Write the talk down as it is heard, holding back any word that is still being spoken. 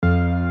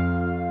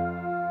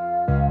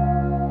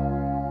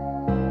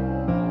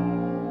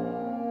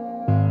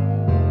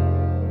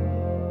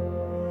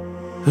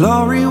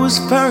Laurie was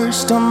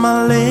first on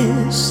my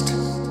list.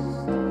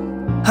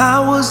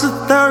 I was the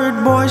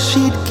third boy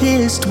she'd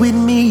kissed. We'd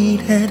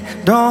meet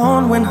at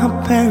dawn when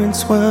her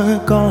parents were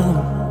gone,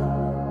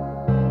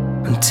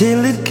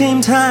 until it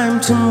came time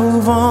to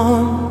move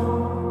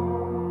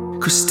on.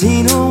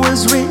 Christina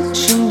was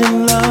rich and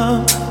in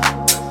love,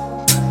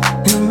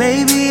 and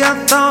maybe I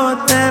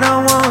thought that I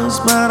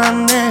was, but I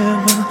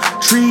never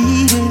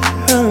treated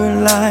her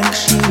like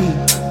she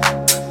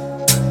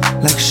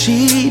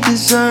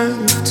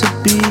deserved to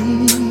be.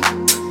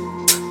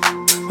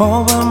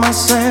 All by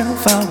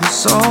myself, I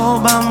was all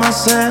by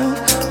myself.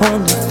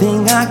 Only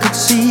thing I could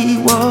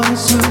see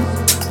was you.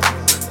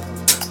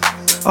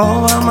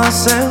 All by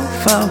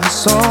myself, I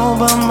was all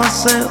by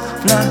myself.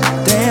 Not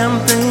a damn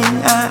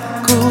thing I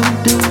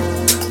could do.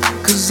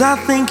 'Cause I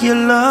think you're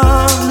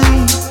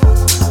lovely,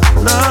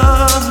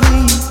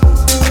 lovely,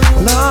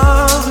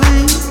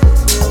 lovely.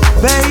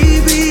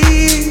 Baby,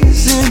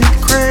 isn't it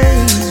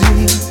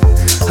crazy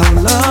how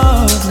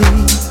lovely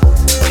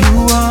you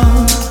are?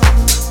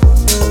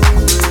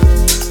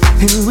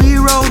 And we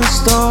wrote a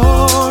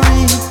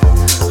story,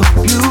 a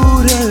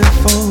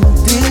beautiful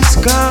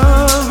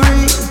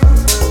discovery.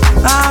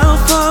 I'll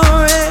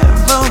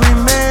forever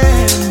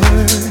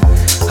remember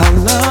how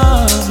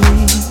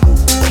lovely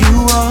you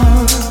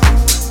are.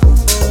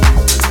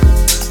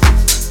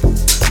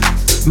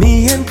 Me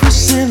and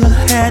Priscilla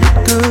had it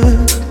good.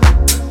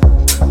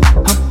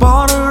 I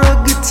bought her a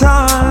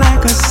guitar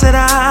like I said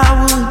I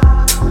would,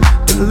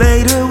 but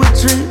later we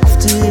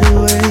drifted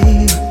away.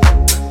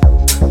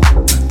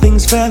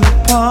 Things fell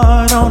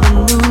apart on a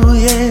New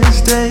Year's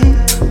Day.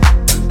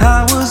 I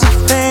was a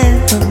fan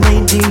of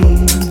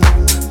Nadine,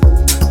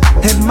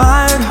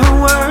 admired her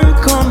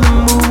work on the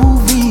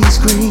movie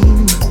screen,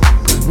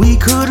 but we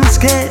couldn't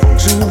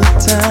schedule the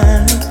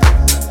time,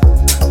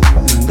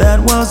 and that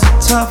was the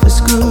toughest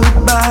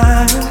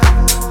goodbye.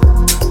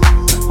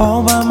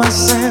 All by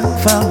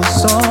myself, I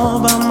was all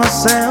by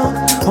myself.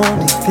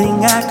 Only thing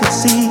I could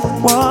see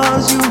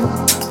was you.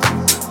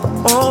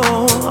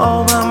 Oh,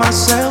 all by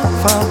myself,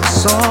 I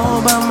was all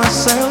by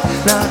myself.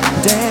 Not a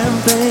damn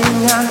thing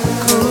I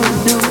could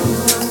do.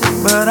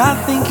 But I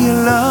think you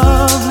love